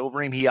impressed with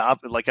Overeem. He,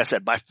 like I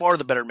said, by far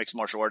the better mixed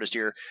martial artist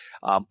here.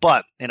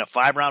 But in a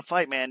 5-round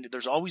fight, man,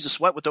 there's always a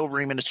sweat with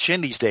Overeem in his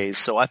chin these days.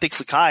 So I think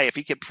Sakai, if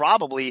he could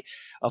probably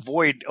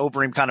avoid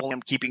Overeem kind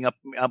of keeping up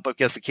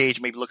against the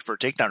cage, maybe looking for a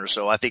takedown or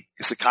so, I think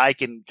Sakai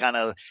can kind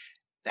of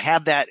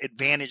have that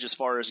advantage as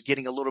far as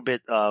getting a little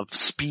bit of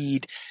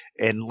speed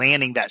and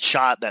landing that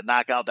shot, that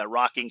knockout, that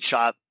rocking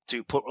shot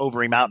to put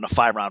Overeem out in a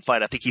 5-round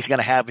fight. I think he's going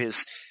to have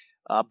his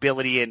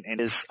ability and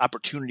his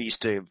opportunities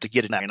to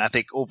get it. And I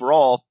think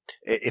overall,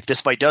 if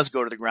this fight does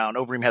go to the ground,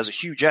 Overeem has a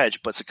huge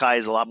edge, but Sakai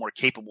is a lot more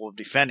capable of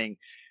defending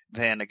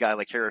than a guy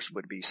like Harris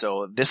would be.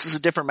 So this is a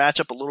different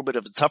matchup, a little bit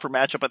of a tougher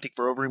matchup, I think,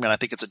 for Overeem, and I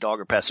think it's a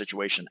dog or pass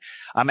situation.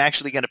 I'm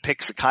actually going to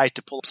pick Sakai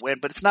to pull this win,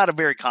 but it's not a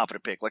very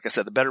confident pick. Like I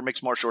said, the better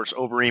mixed martial arts,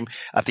 Overeem.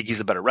 I think he's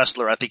the better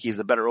wrestler. I think he's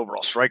the better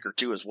overall striker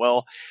too as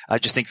well. I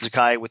just think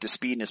Sakai with his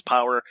speed and his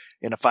power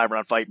in a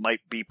 5-round fight might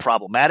be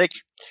problematic.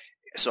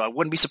 So I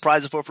wouldn't be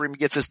surprised if Overeem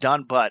gets this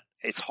done, but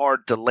it's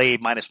hard to lay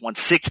minus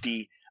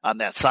 160 on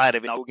that side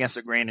of it. I'll go against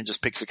the grain and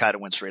just pick Sakai to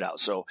win straight out.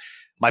 So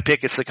my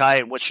pick is Sakai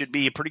in what should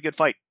be a pretty good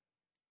fight.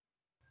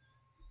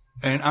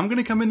 And I'm going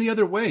to come in the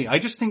other way. I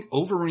just think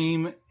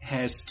Overeem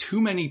has too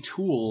many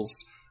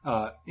tools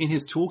in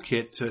his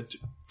toolkit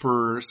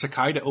for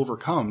Sakai to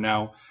overcome.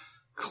 Now,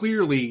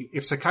 clearly,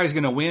 if Sakai's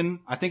going to win,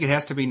 I think it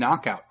has to be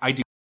knockout. I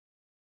do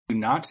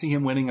not see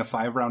him winning a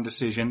 5-round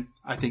decision.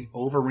 I think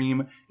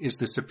Overeem is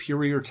the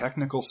superior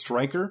technical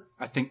striker.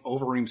 I think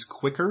Overeem's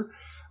quicker.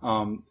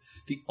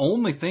 The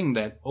only thing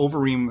that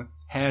Overeem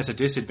has a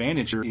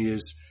disadvantage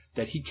is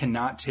that he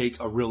cannot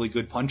take a really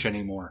good punch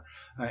anymore.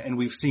 And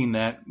we've seen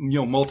that,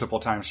 multiple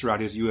times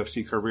throughout his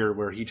UFC career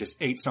where he just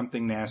ate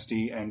something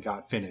nasty and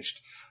got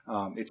finished.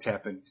 It's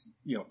happened,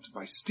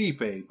 by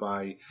Stipe,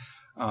 by,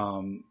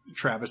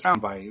 Travis,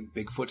 by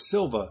Bigfoot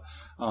Silva.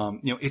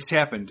 It's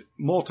happened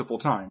multiple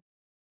times.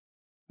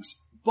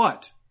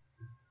 But,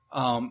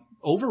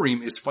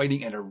 Overeem is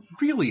fighting at a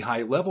really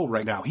high level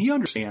right now. He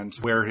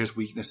understands where his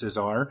weaknesses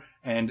are,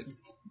 and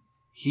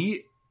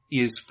he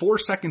is 4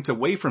 seconds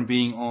away from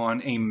being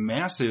on a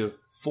massive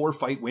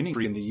 4-fight winning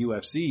streak in the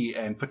UFC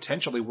and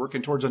potentially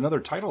working towards another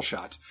title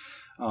shot.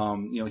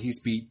 He's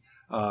beat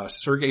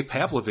Sergey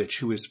Pavlovich,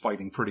 who is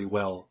fighting pretty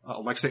well,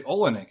 Alexei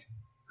Olenek,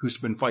 who's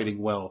been fighting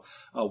well,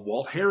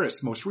 Walt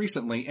Harris most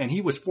recently, and he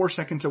was 4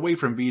 seconds away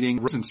from beating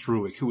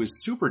Rozenstruik, who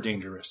is super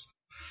dangerous.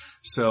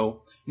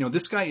 So,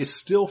 this guy is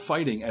still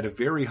fighting at a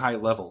very high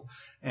level,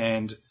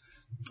 and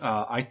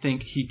I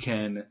think he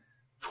can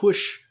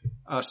push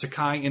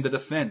Sakai into the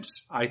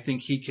fence. I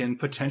think he can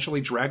potentially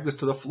drag this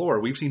to the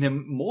floor. We've seen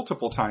him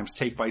multiple times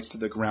take fights to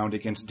the ground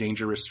against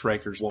dangerous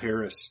strikers,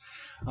 Harris.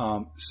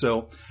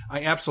 So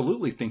I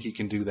absolutely think he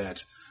can do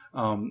that.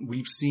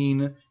 We've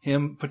seen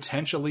him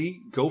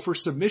potentially go for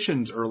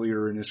submissions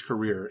earlier in his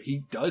career.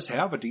 He does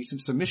have a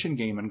decent submission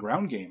game and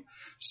ground game.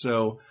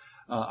 So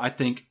I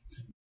think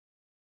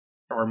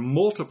there are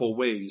multiple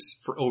ways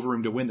for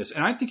Overeem to win this.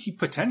 And I think he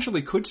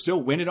potentially could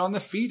still win it on the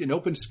feet in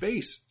open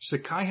space.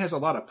 Sakai has a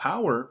lot of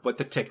power, but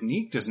the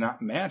technique does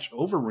not match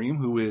Overeem,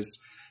 who is,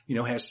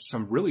 has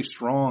some really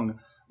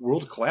strong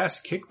world-class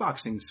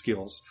kickboxing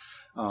skills.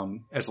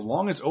 As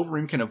long as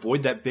Overeem can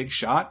avoid that big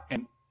shot,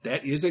 and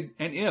that is an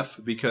if,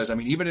 because,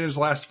 even in his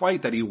last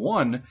fight that he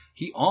won,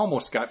 he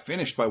almost got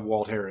finished by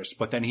Walt Harris,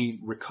 but then he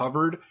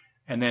recovered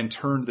and then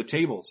turned the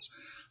tables.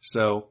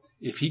 So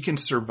if he can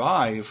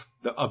survive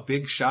a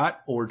big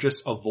shot or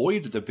just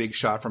avoid the big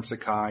shot from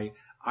Sakai,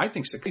 I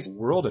think Sakai's a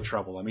world of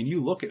trouble.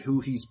 You look at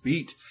who he's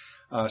beat.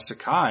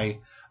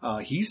 Sakai,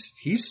 he's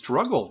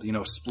struggled,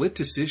 split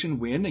decision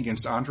win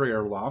against Andrei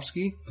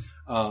Arlovsky,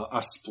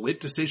 a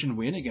split decision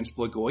win against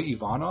Blagoy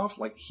Ivanov.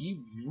 He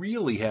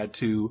really had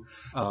to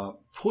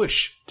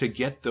push to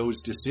get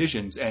those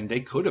decisions, and they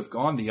could have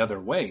gone the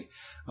other way.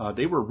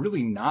 They were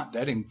really not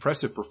that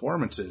impressive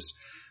performances.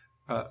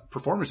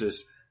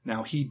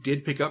 Now, he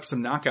did pick up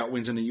some knockout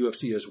wins in the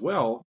UFC as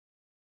well.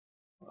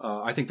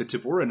 I think the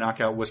Tybura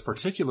knockout was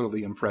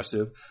particularly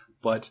impressive,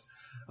 but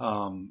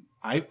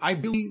I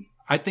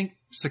think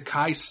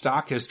Sakai's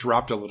stock has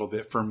dropped a little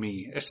bit for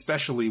me,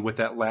 especially with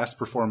that last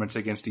performance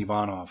against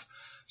Ivanov.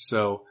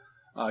 So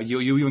you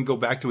even go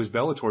back to his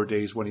Bellator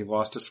days when he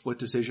lost a split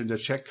decision to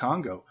Czech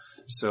Congo.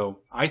 So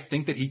I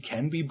think that he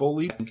can be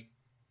bullied. I think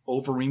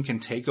Overeem can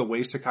take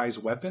away Sakai's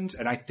weapons,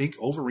 and I think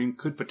Overeem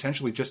could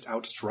potentially just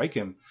outstrike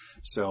him.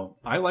 So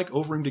I like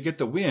Overeem to get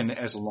the win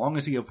as long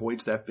as he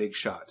avoids that big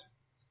shot.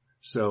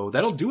 So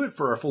that'll do it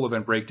for our full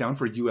event breakdown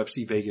for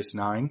UFC Vegas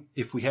 9.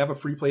 If we have a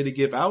free play to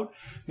give out,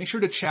 make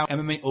sure to check out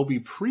MMA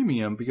OB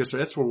Premium because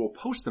that's where we'll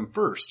post them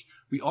first.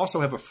 We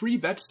also have a free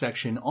bets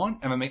section on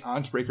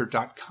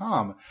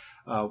MMAOddsBreaker.com,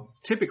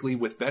 typically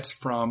with bets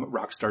from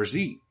Rockstar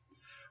Z.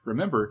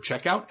 Remember,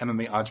 check out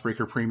MMA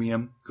Oddsbreaker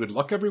Premium. Good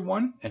luck,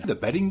 everyone, and the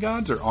betting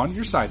gods are on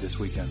your side this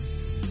weekend.